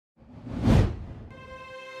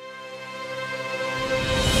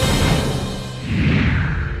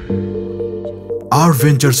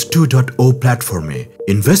Ventures 2.0 প্ল্যাটফর্মে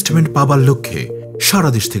investment পাবার লক্ষ্যে সারা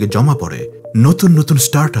দেশ থেকে জমা পড়ে নতুন নতুন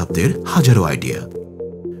স্টার্টআপদের হাজারো আইডিয়া।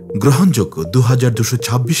 গ্রহণযোগ্য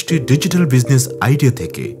 2226টি ডিজিটাল বিজনেস আইডিয়া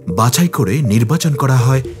থেকে বাছাই করে নির্বাচন করা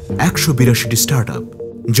হয় 182টি স্টার্টআপ,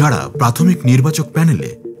 যারা প্রাথমিক নির্বাচক প্যানেলে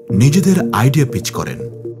নিজেদের আইডিয়া পিচ করেন।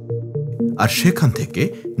 আর সেখান থেকে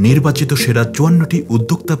নির্বাচিত সেরা 54টি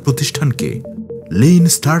উদ্যোক্তা প্রতিষ্ঠানকে লিন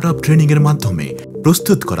স্টার্টআপ ট্রেনিং এর মাধ্যমে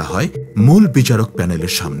প্রস্তুত করা হয় মূল বিচারক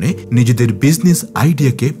প্যানেলের সামনে নিজেদের বিজনেস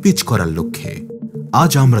আইডিয়াকে পিচ করার লক্ষ্যে।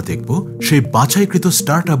 আজ আমরা দেখব সেই বাছাইকৃত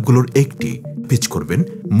স্টার্টআপগুলোর একটি পিচ করবেন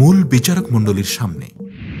মূল বিচারক মণ্ডলীর সামনে।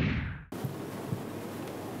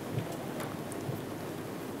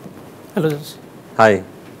 Hello. High,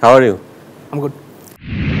 how are you? I am good.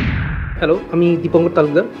 Hello, আমি দীপঙ্কর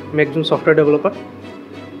তালুকদার। আমি একজন সফটওয়্যার ডেভেলপার।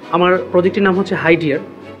 আমার প্রজেক্টের নাম হচ্ছে হাইডিয়ার।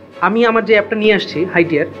 আমি আমার যে অ্যাপটা নিয়ে আসছি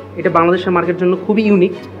হাইডিয়ার, এটা বাংলাদেশের মার্কেটের জন্য খুবই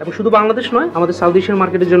ইউনিক, এবং শুধু বাংলাদেশ নয়, আমাদের সাউথ এশিয়ার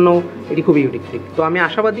মার্কেটের জন্য এটি খুবই ইউনিক। তো আমি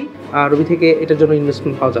আশাবাদী রবি থেকে এটার জন্য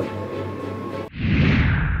ইনভেস্টমেন্ট পাওয়া যাবে।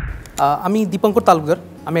 আমি দীপঙ্কর তালুকদার।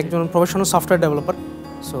 আমি একজন প্রফেশনাল সফটওয়্যার ডেভেলপার।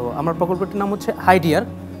 সো আমার প্রকল্পটির নাম হচ্ছে হাইডিয়ার।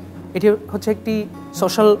 এটি হচ্ছে একটি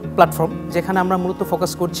সোশ্যাল প্ল্যাটফর্ম, যেখানে আমরা মূলত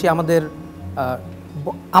ফোকাস করছি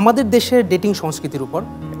আমাদের দেশের ডেটিং সংস্কৃতির উপর।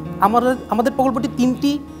 আমাদের প্রকল্পটি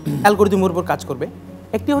 3টি অ্যালগরিদমের উপর কাজ করবে।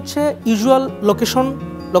 একটি হচ্ছে ইউজুয়াল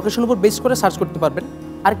লোকেশন উপর বেস করে সার্চ করতে পারবেন।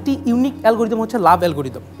 আরেকটি ইউনিক অ্যালগরিদম হচ্ছে লাভ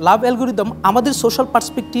অ্যালগরিদম আমাদের সোশ্যাল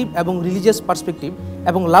পার্সপেক্টিভ এবং রিলিজিয়াস পার্সপেক্টিভ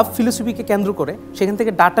এবং লাভ ফিলোসফিকে কেন্দ্র করে সেখান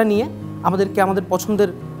থেকে ডাটা নিয়ে আমাদের পছন্দের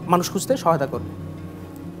মানুষ খুঁজতে সহায়তা করবে।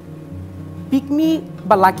 পিকমি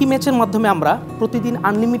বা লাকি ম্যাচের মাধ্যমে আমরা প্রতিদিন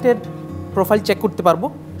আনলিমিটেড প্রোফাইল চেক করতে পারবো,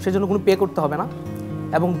 সেজন্য কোনো পে করতে হবে না।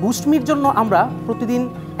 এবং বুস্টমির জন্য আমরা প্রতিদিন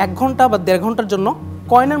 1 ঘন্টা বা 1.5 ঘন্টার জন্য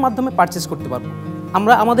কয়েনের মাধ্যমে পারচেস করতে পারবো।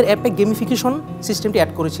 আমরা আমাদের অ্যাপে গেমিফিকেশন সিস্টেমটি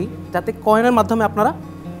অ্যাড করেছি, যাতে কয়েনের মাধ্যমে আপনারা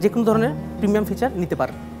যে কোনো ধরনের প্রিমিয়াম ফিচার নিতে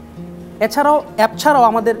পারেন। অ্যাপ ছাড়াও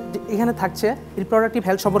আমাদের এখানে থাকছে রিপ্রোডাক্টিভ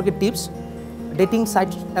হেলথ সম্পর্কে টিপস, ডেটিং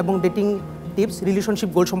সাইট এবং ডেটিং টিপস, রিলেশনশিপ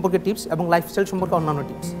গোল সম্পর্কে টিপস এবং লাইফস্টাইল সম্পর্কে অন্যান্য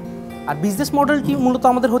টিপস। আর বিজনেস মডেলটি মূলত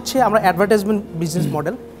আমাদের হচ্ছে আমরা অ্যাডভার্টাইজমেন্ট বিজনেস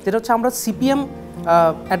মডেল, যেটা হচ্ছে আমরা সিপিএম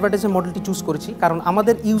অ্যাডভার্টাইজমেন্ট মডেলটি চুজ করেছি। কারণ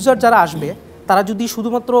আমাদের ইউজার যারা আসবে, তারা যদি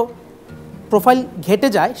শুধুমাত্র প্রোফাইল ঘেটে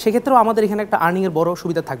যায়, সেক্ষেত্রেও আমাদের এখানে একটা আর্নিংয়ের বড়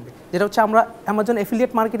সুবিধা থাকবে, যেটা হচ্ছে আমরা অ্যামাজন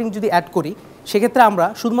অ্যাফিলিয়েট মার্কেটিং যদি অ্যাড করি, সেক্ষেত্রে আমরা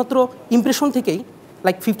শুধুমাত্র ইমপ্রেশন থেকেই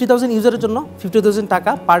 50,000 ইউজারের জন্য 50,000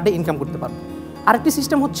 টাকা পার ডে ইনকাম করতে পারবো। আরেকটি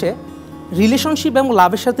সিস্টেম হচ্ছে রিলেশনশিপ এবং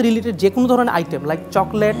লাভের সাথে রিলেটেড যে কোনো ধরনের আইটেম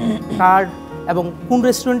চকলেট, কার্ড এবং কোন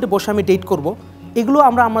রেস্টুরেন্টে বসে আমি ডেট করব, এগুলো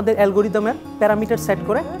আমরা আমাদের অ্যালগরিদমের প্যারামিটার সেট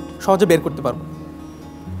করে সহজে বের করতে পারবো।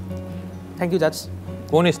 থ্যাংক ইউ জাজ।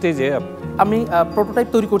 কোন স্টেজে? আমি প্রোটোটাইপ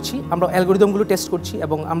তৈরি করছি, আমরা অ্যালগরিদমগুলো টেস্ট করছি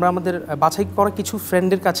এবং আমরা আমাদের বাছাই করা কিছু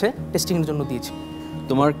ফ্রেন্ডের কাছে টেস্টিংয়ের জন্য দিয়েছি।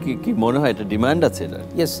 তোমার কি মনে হয় এটা ডিমান্ড আছে?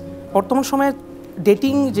 ইয়েস, বর্তমান সময়ে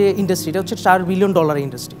ডেটিং যে ইন্ডাস্ট্রিটা হচ্ছে $4 বিলিয়ন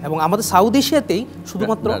ইন্ডাস্ট্রি, এবং আমাদের সাউথ এশিয়াতেই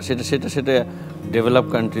শুধুমাত্র সেটা ডেভেলপ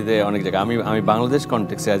কান্ট্রিতে অনেক জায়গায়। আমি Bangladesh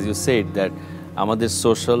কনটেক্সটে, as you said that আমাদের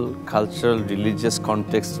সোশ্যাল, কালচারাল, রিলিজিয়াস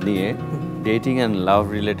কনটেক্সট নিয়ে ডেটিং অ্যান্ড লাভ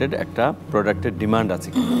রিলেটেড একটা প্রোডাক্টের ডিমান্ড আছে।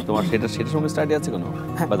 তোমার সেটার সঙ্গে স্টাডি আছে কোনো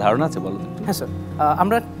বা ধারণা আছে? বলো। হ্যাঁ স্যার,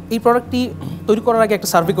 আমরা এই প্রোডাক্টটি তৈরি করার আগে একটা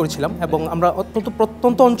সার্ভে করেছিলাম, এবং আমরা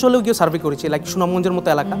প্রত্যন্ত অঞ্চলেও গিয়ে সার্ভে করেছি, সুনামগঞ্জের মতো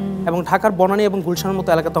এলাকা এবং ঢাকার বনানী এবং গুলশানের মতো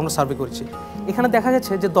এলাকাতে আমরা সার্ভে করেছি। এখানে দেখা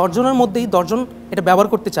গেছে যে 10 জনের মধ্যেই 10 জন এটা ব্যবহার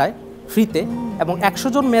করতে চায় ফ্রিতে, এবং 100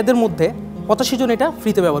 জন মেয়েদের মধ্যে 85 জন এটা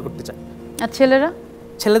ফ্রিতে ব্যবহার করতে চায়। আর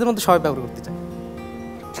ছেলেদের মধ্যে সবাই ব্যবহার করতে চায়।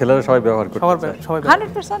 ছেলেরা সবাই ব্যবহার করতে চায়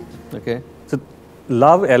 100%. Okay. So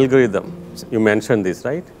love algorithm, you mentioned this,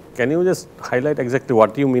 right? Can you just highlight exactly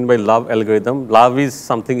what you mean by love algorithm? Love is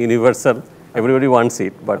something universal, everybody wants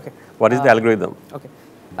it, but what is the algorithm? Okay.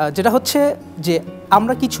 যেটা হচ্ছে যে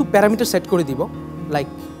আমরা কিছু parameter set করে দিব,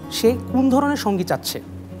 সে কোন ধরনের সঙ্গী চাচ্ছে,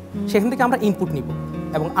 সেখান থেকে আমরা ইনপুট নিব,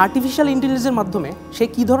 এবং আর্টিফিশিয়াল ইন্টেলিজেন্সের মাধ্যমে সে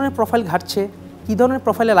কী ধরনের প্রোফাইল ঘাটছে, কী ধরনের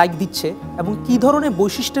প্রোফাইলে লাইক দিচ্ছে এবং কী ধরনের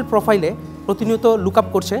বৈশিষ্ট্যের প্রোফাইলে প্রতিনিয়ত লুক আপ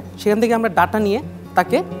করছে, সেখান থেকে আমরা ডাটা নিয়ে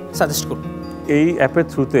তাকে সাজেস্ট করব। এই অ্যাপের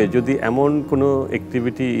থ্রুতে যদি এমন কোনো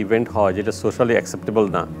অ্যাক্টিভিটি ইভেন্ট হয় যেটা সোশ্যালি অ্যাকসেপ্টেবল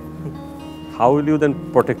না, how will you then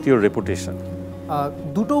protect your reputation?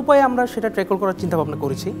 দুটো উপায়ে আমরা সেটা ট্র্যাকল করার চিন্তা ভাবনা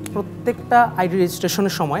করেছি। প্রত্যেকটা আইডি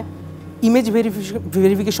রেজিস্ট্রেশনের সময় ইমেজ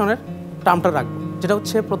ভেরিফিকেশনের টার্মটা রাখবো, যেটা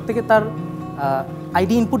হচ্ছে প্রত্যেকে তার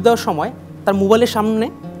আইডি ইনপুট দেওয়ার সময় তার মোবাইলের সামনে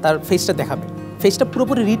তার ফেসটা দেখাবে। ফেসটা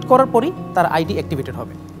পুরোপুরি রিড করার পরই তার আইডি অ্যাক্টিভেটেড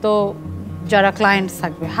হবে। তো যারা ক্লায়েন্টস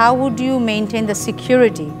থাকবে, how would you maintain the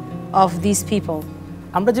security of this people?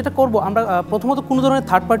 আমরা যেটা করব, আমরা প্রথমত কোনো ধরনের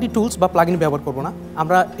থার্ড পার্টি টুলস বা প্লাগইন ব্যবহার করব না।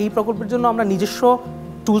 আমরা এই প্রকল্পের জন্য আমরা নিজস্ব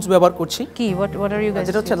টুলস ব্যবহার করছি। কি হোয়াট আর ইউ গাইস?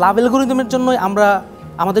 যেটা হচ্ছে লাভ অ্যালগরিদমের জন্য আমরা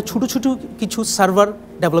আমাদের ছোট ছোট কিছু সার্ভার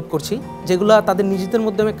ডেভেলপ করছি, যেগুলো তাদের নিজেদের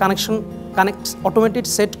মধ্যে কানেকশন কানেক্ট অটোমেটেড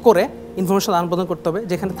সেট করে ইনফরমেশন আদান প্রদান করতে হবে,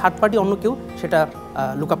 যেখানে থার্ড পার্টি অন্য কেউ সেটা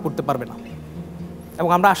লুক আপ করতে পারবে না। এবং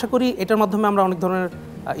আমরা আশা করি এটার মাধ্যমে আমরা অনেক ধরনের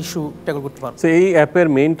ইস্যু ট্যাকল করতে পারবো। এই অ্যাপের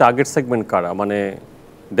মেইন টার্গেট সেগমেন্ট কারা, মানে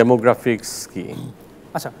ডেমোগ্রাফিক্স কি?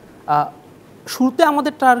 আচ্ছা, শুরুতে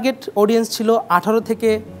আমাদের টার্গেট অডিয়েন্স ছিল 18 থেকে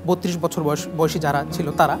 32 বছর বয়সী যারা ছিল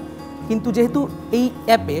তারা, কিন্তু যেহেতু এই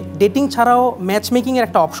অ্যাপে ডেটিং ছাড়াও ম্যাচ মেকিংয়ের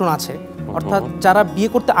একটা অপশন আছে, অর্থাৎ যারা বিয়ে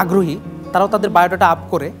করতে আগ্রহী তারাও তাদের বায়োডাটা আপ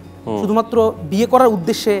করে শুধুমাত্র বিয়ে করার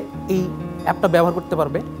উদ্দেশ্যে এই অ্যাপটা ব্যবহার করতে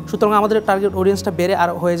পারবে। সুতরাং আমাদের টার্গেট অডিয়েন্সটা বেড়ে আর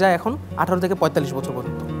হয়ে যায় এখন 18 থেকে 45 বছর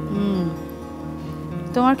পর্যন্ত।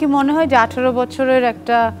 তোমার কি মনে হয় যে 18 বছরের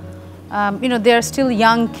একটা they are still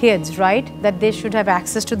young kids, right? That they should have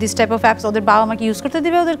access to this type of apps? ওদের বাবা মা কি ইউজ করতে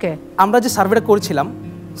দিবে ওদেরকে? আমরা যে সার্ভেটা করেছিলাম,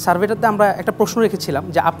 সার্ভেটাতে আমরা একটা প্রশ্ন রেখেছিলাম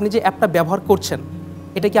যে আপনি যে অ্যাপটা ব্যবহার করছেন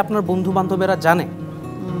এটা কি আপনার বন্ধু বান্ধবেরা জানে?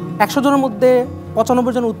 100 জনের মধ্যে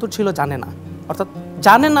 95 জন উত্তর ছিল জানে না। অর্থাৎ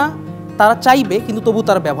জানে না, তারা চাইবে কিন্তু তবু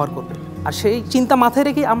তারা ব্যবহার করবে। আর সেই চিন্তা মাথায়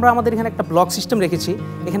রেখে আমরা আমাদের এখানে একটা ব্লক সিস্টেম রেখেছি।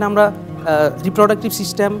 এখানে আমরা রিপ্রোডাক্টিভ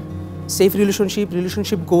সিস্টেম, সেফ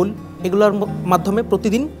রিলেশনশিপ গোল, এগুলোর মাধ্যমে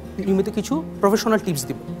প্রতিদিন নিয়মিত কিছু প্রফেশনাল টিপস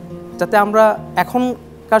দিব, যাতে আমরা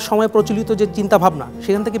এখনকার সময় প্রচলিত যে চিন্তা ভাবনা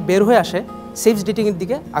সেখান থেকে বের হয়ে আসে সেফ ডেটিংয়ের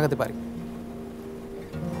দিকে আগাতে পারি।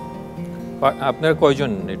 আপনার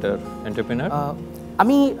কয়জন এটার এন্টারপ্রেনার?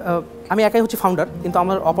 আমি একাই হচ্ছে ফাউন্ডার, কিন্তু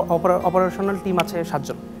আমার অপারেশনাল টিম আছে 7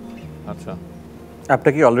 জন। আচ্ছা, অ্যাপটা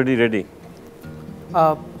কি অলরেডি রেডি?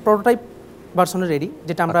 প্রোটোটাইপ ভার্সনে রেডি,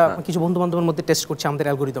 যেটা আমরা কিছু বন্ধু বান্ধবের মধ্যে টেস্ট করছি আমাদের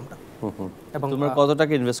অ্যালগরিদমটা। এবং তোমরা কত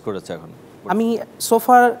টাকা ইনভেস্ট করেছো এখন? আমি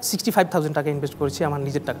সোফার 65,000 টাকা ইনভেস্ট করেছি আমার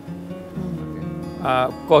নিজের টাকা।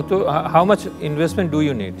 How much investment do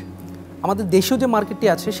you need? আমাদের দেশীয় যে মার্কেটটি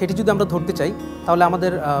আছে সেটি যদি আমরা ধরতে চাই তাহলে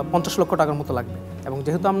আমাদের 50 লক্ষ টাকার মতো লাগবে, এবং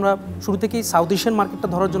যেহেতু আমরা শুরু থেকেই সাউথ এশিয়ান মার্কেটটা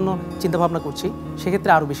ধরার জন্য চিন্তা ভাবনা করছি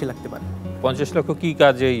সেক্ষেত্রে আরও বেশি লাগতে পারে। 50 লক্ষ কি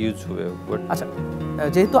কাজে ইউজ হবে? আচ্ছা,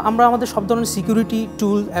 যেহেতু আমরা আমাদের সব ধরনের সিকিউরিটি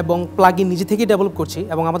টুল এবং প্লাগইন নিজে থেকেই ডেভেলপ করছি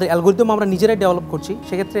এবং আমাদের অ্যালগরিদম আমরা নিজেরাই ডেভেলপ করছি,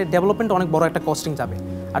 সেক্ষেত্রে ডেভেলপমেন্ট অনেক বড় একটা কস্টিং যাবে।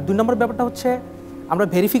 আর 2 নম্বর ব্যাপারটা হচ্ছে আমরা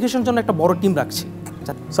ভেরিফিকেশনের জন্য একটা বড় টিম রাখছি।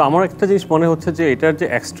 সো আমার একটা জিনিস মনে হচ্ছে যে এটার যে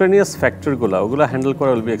এক্সট্রানিয়াস ফ্যাক্টরগুলো ওগুলো হ্যান্ডেল করা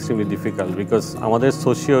will be extremely difficult, because আমাদের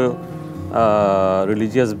সোশিও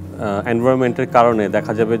রিলিজিয়াস এনভায়রনমেন্টের কারণে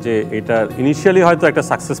দেখা যাবে যে এটার ইনিশিয়ালি হয়তো একটা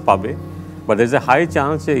সাকসেস পাবে, but there is a high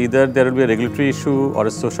chance যে either there will B A regulatory issue or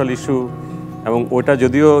a social issue, এবং ওইটা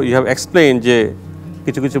যদিও ইউ হ্যাভ এক্সপ্লেইন যে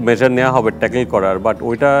কিছু কিছু মেজার নেওয়া হবে ট্যাকেল করার, বাট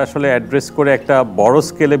ওইটা আসলে অ্যাড্রেস করে একটা বড়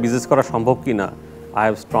স্কেলে বিজনেস করা সম্ভব কি না, I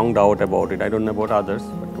have strong doubt about it. I don't know about others,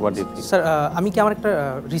 but what do you think? Sir, আমি কি আমার একটা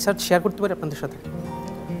রিসার্চ শেয়ার করতে পারি আপনাদের সাথে?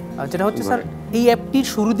 যেটা হচ্ছে স্যার, এই অ্যাপটির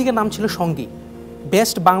শুরুর দিকে নাম ছিল সঙ্গী,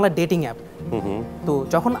 বেস্ট বাংলা ডেটিং অ্যাপ। তো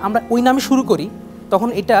যখন আমরা ওই নামে শুরু করি তখন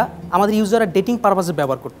এটা আমাদের ইউজাররা ডেটিং পারপাসে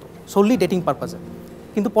ব্যবহার করতো, সোনলি ডেটিং পারপাসে।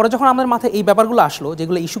 কিন্তু পরে যখন আমাদের মাথায় এই ব্যাপারগুলো আসলো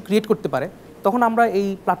যেগুলো ইস্যু ক্রিয়েট করতে পারে, তখন আমরা এই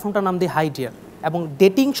প্ল্যাটফর্মটার নাম দিই হাই ডিয়ার, এবং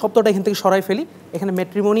ডেটিং শব্দটা এখান থেকে সরাই ফেলি, এখানে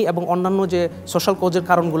ম্যাট্রিমনি এবং অন্যান্য যে সোশ্যাল কজের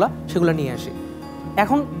কারণগুলো সেগুলো নিয়ে আসি।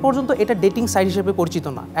 এখন পর্যন্ত এটা ডেটিং সাইট হিসেবে পরিচিত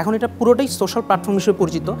না, এখন এটা পুরোটাই সোশ্যাল প্ল্যাটফর্ম হিসেবে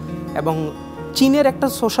পরিচিত। এবং চীনের একটা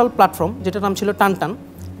সোশ্যাল প্ল্যাটফর্ম যেটার নাম ছিল টানটান,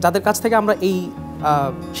 যাদের কাছ থেকে আমরা এই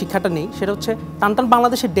শিক্ষাটা নেই, সেটা হচ্ছে টানটান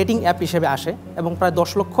বাংলাদেশের ডেটিং অ্যাপ হিসেবে আসে এবং প্রায় 10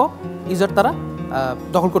 লক্ষ ইউজার তারা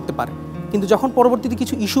দখল করতে পারে। কিন্তু যখন পরবর্তীতে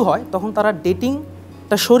কিছু ইস্যু হয় তখন তারা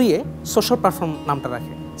ডেটিংটা সরিয়ে সোশ্যাল প্ল্যাটফর্ম নামটা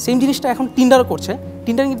রাখে। সেম জিনিসটা এখন টিন্ডারও করছে।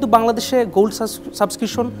 টিন্ডার কিন্তু বাংলাদেশে গোল্ড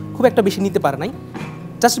সাবস্ক্রিপশন খুব একটা বেশি নিতে পারে নাই,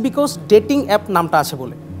 জাস্ট বিকজ ডেটিং অ্যাপ নামটা আছে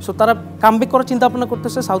বলে। সো তারা কামব্যাক করার চিন্তা ভাবনা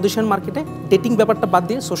করতেছে সাউথ এশিয়ান মার্কেটে ডেটিং ব্যাপারটা বাদ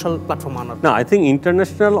দিয়ে সোশ্যাল প্ল্যাটফর্ম আনার। না, আই থিঙ্ক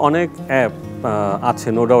ইন্টারন্যাশনাল অনেক অ্যাপ আছে,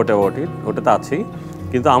 নো ডাউট অ্যাবাউট ইট, ওটা তো আছেই,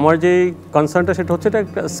 কিন্তু আমার যে কনসার্নটা সেটা হচ্ছে এটা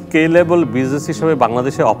একটা স্কেলেবল বিজনেস হিসেবে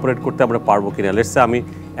বাংলাদেশে অপারেট করতে আমরা পারবো কিনা। লেটস সে আমি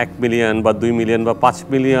 1 মিলিয়ন বা 2 মিলিয়ন বা 5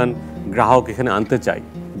 মিলিয়ন গ্রাহক এখানে আনতে চাই,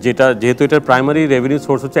 যেহেতু এটার প্রাইমারি রেভিনিউ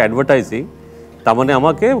সোর্স হচ্ছে অ্যাডভার্টাইজিং, তার মানে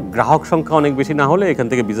আমাকে গ্রাহক সংখ্যা অনেক বেশি না হলে এখান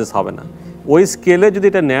থেকে বিজনেস হবে না। ওই স্কেলে যদি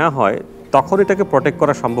এটা নেওয়া হয় তখন এটাকে প্রোটেক্ট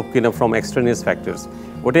করা সম্ভব কিনা ফ্রম এক্সট্রানিয়াস ফ্যাক্টরস,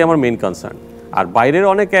 ওটাই আমার মেইন কনসার্ন। আর বাইরের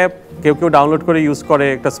অনেক অ্যাপ কেউ ডাউনলোড করে ইউজ করে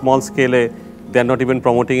একটা স্মল স্কেলে, দে are not even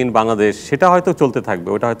promoting in Bangladesh, সেটা হয়তো চলতে থাকবে,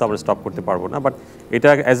 ওটা হয়তো আমরা স্টপ করতে পারবো না, বাট এটা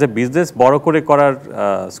অ্যাজ এ বিজনেস বড় করে করার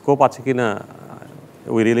স্কোপ আছে কিনা,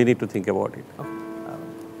 we really need to think about it.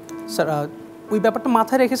 Sir, ওই ব্যাপারটা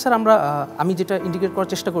মাথায় রেখে স্যার আমি যেটা ইন্ডিকেট করার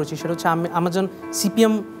চেষ্টা করেছি সেটা হচ্ছে আমাজন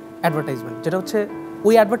সিপিএম অ্যাডভার্টাইজমেন্ট, যেটা হচ্ছে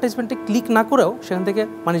ওই অ্যাডভার্টাইজমেন্টে ক্লিক না করেও সেখান থেকে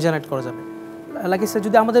মানি জেনারেট করা যাবে। লাইক স্যার,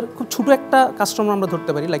 যদি আমাদের খুব ছোটো একটা কাস্টমার আমরা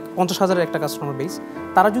ধরতে পারি, লাইক 50,000-এর একটা কাস্টমার বেস,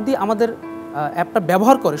 তারা যদি আমাদের অ্যাপটা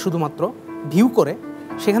ব্যবহার করে শুধুমাত্র ভিউ করে,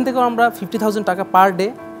 সেখান থেকেও আমরা 50,000 টাকা পার ডে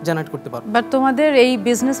জেনারেট করতে পারবো। বাট তোমাদের এই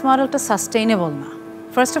বিজনেস মডেলটা সাস্টেইনেবল না।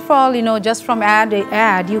 First of all, just from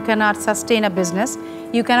ad, you cannot sustain a business.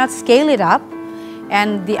 You cannot scale it up. And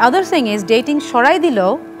the other thing is dating সরাই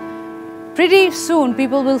দিলেও pretty soon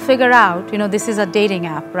people will figure out, this is a dating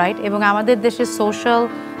app, right? এবং আমাদের দেশে social,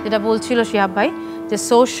 যেটা বলছিল শিহাব ভাই, যে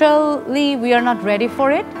socially we are not ready for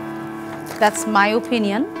it. That's my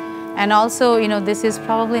opinion. And also, this is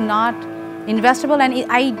probably not investable,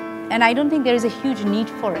 and I don't think there is a huge need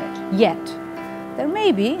for it yet. There may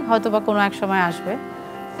be, হয়তো বা কোনো এক সময় আসবে,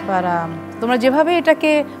 but তোমরা যেভাবে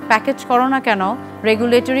এটাকে package করো না কেন,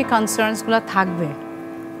 রেগুলেটরি কনসার্নসগুলো থাকবে।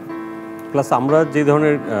 প্লাস আমরা যে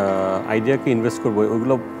ধরনের আইডিয়াকে ইনভেস্ট করবো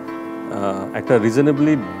ওইগুলো একটা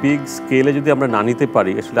রিজনেবলি বিগ স্কেলে যদি আমরা না নিতে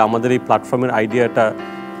পারি, আসলে আমাদের এই প্ল্যাটফর্মের আইডিয়াটা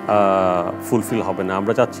ফুলফিল হবে না।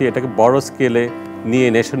 আমরা চাচ্ছি এটাকে বড় স্কেলে নিয়ে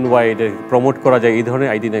নেশন ওয়াইড প্রমোট করা যায়, এই ধরনের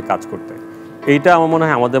আইডিয়া নিয়ে কাজ করতে। এইটা আমার মনে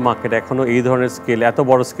হয় আমাদের মার্কেট এখনো এই ধরনের স্কেলে, এত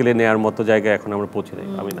বড় স্কেলে নেওয়ার মতো জায়গায় এখন আমরা পৌঁছে নাই।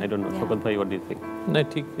 I mean, I don't know. Shokant bhai, what do you think? No,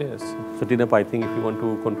 ঠিক আছে। So Tinap, I think if you want to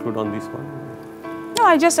conclude on this one. No,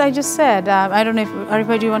 I just said, I don't know if,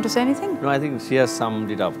 Arifai, do you want to say anything? No, I think she has summed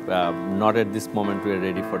it up. Not at this moment we are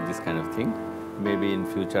ready for this kind of thing. Maybe in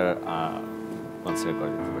future, consider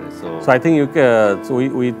going for it. So I think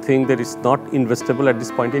we think that it's not investable at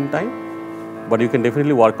this point in time, but you can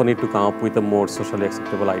definitely work on it to come up with a more socially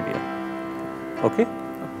acceptable idea. Okay?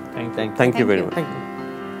 Thank you very much. Thank you.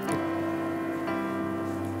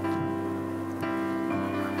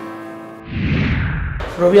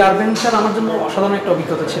 Rabi adventure আমার জন্য অসাধারণ একটা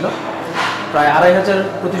অভিজ্ঞতা ছিল। প্রায় 2500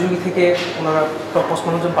 প্রতিযোগী থেকে ওনারা টপ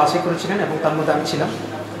 55 জন বাছাই করেছিলেন এবং তার মধ্যে আমি ছিলাম।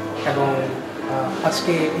 এবং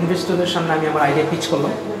আজকে ইনভেস্টরদের সামনে আমি আমার আইডিয়া পিচ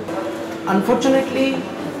করলাম। আনফর্চুনেটলি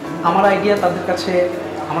আমার আইডিয়া তাদের কাছে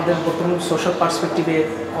আমাদের বর্তমান সোশ্যাল পার্সপেক্টিভে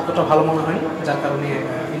অতটা ভালো মনে হয়নি, যার কারণে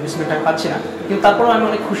ইনভেস্টমেন্ট আমি পাচ্ছি না। কিন্তু তারপরেও আমি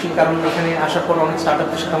অনেক খুশি, কারণ এখানে আসার পর অনেক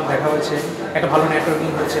স্টার্টআপদের সাথে আমার দেখা হয়েছে, একটা ভালো নেটওয়ার্কিং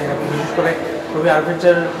হয়েছে এবং বিশেষ করে রবি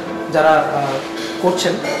অ্যাডভেঞ্চার যারা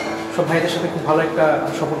করছেন সব ভাইদের সাথে খুব ভালো একটা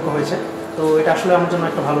সম্পর্ক হয়েছে। তো এটা আসলে আমার জন্য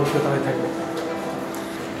একটা ভালো অভিজ্ঞতা হয়ে থাকবে।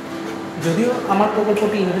 যদিও আমার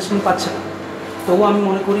প্রকল্পটি ইনভেস্টমেন্ট পাচ্ছে না, তবুও আমি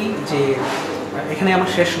মনে করি যে এখানে আমার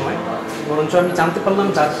শেষ নয়, বরঞ্চ আমি জানতে পারলাম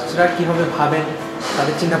যারা কীভাবে ভাবেন,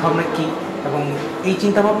 তাদের চিন্তাভাবনা কী, এবং এই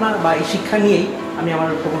চিন্তাভাবনা বা এই শিক্ষা নিয়েই আমি আমার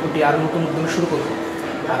প্রকল্পটি আরও নতুন উদ্যোগ শুরু করব।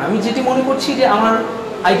 আর আমি যেটি মনে করছি যে আমার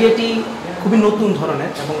আইডিয়াটি খুবই নতুন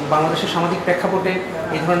ধরনের এবং বাংলাদেশের সামাজিক প্রেক্ষাপটে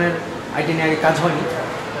এই ধরনের আইডিয়া নিয়ে আগে কাজ হয়নি,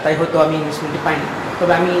 তাই হয়তো আমি ইনভেস্টমেন্টটি পাইনি,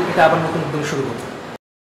 তবে আমি এটা আবার নতুন উদ্যোগ শুরু করব।